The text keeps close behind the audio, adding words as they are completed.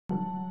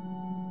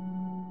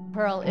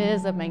Pearl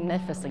is a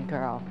magnificent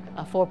girl.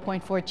 A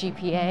 4.4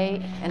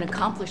 GPA, an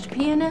accomplished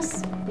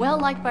pianist,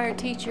 well-liked by her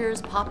teachers,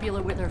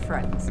 popular with her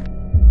friends.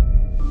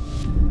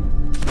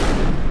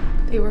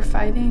 They were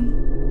fighting.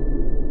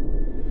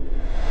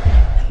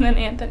 And then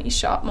Anthony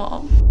shot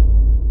Mom.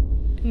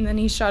 And then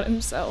he shot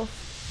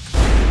himself.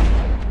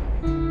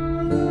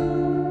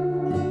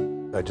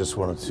 I just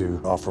wanted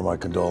to offer my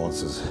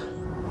condolences.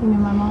 You knew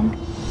my mom?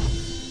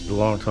 A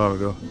long time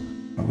ago.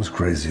 I was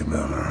crazy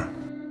about her.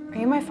 Are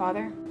you my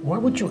father? Why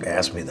would you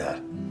ask me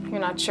that? You're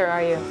not sure,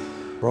 are you?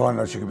 For all I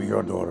know, she could be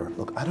your daughter.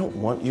 Look, I don't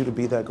want you to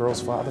be that girl's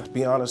father. To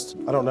be honest,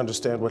 I don't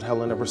understand what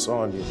Helen ever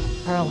saw in you.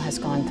 Pearl has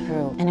gone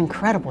through an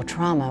incredible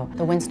trauma.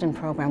 The Winston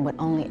program would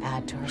only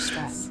add to her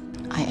stress.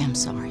 I am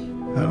sorry.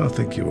 I don't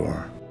think you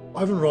are.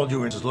 I've enrolled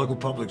you into local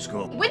public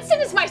school.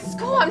 Winston is my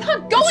school. I'm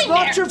not going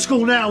there. It's not your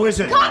school now, is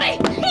it? God, I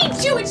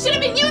hate you. It should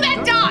have been you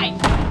that died.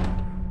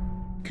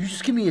 Can you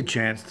just give me a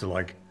chance to,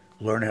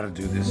 learn how to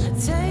do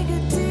this?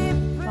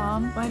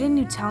 Mom, why didn't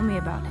you tell me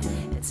about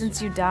him?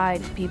 Since you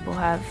died, people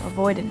have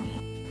avoided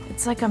me.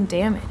 It's like I'm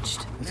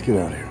damaged. Let's get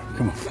out of here.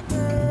 Come on.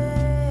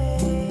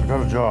 I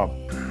got a job.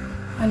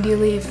 When do you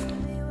leave?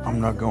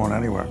 I'm not going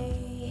anywhere.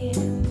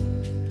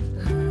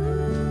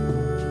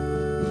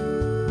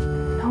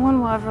 No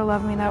one will ever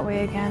love me that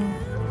way again.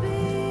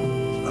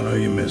 I know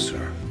you miss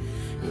her.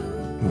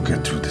 We'll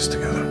get through this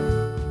together.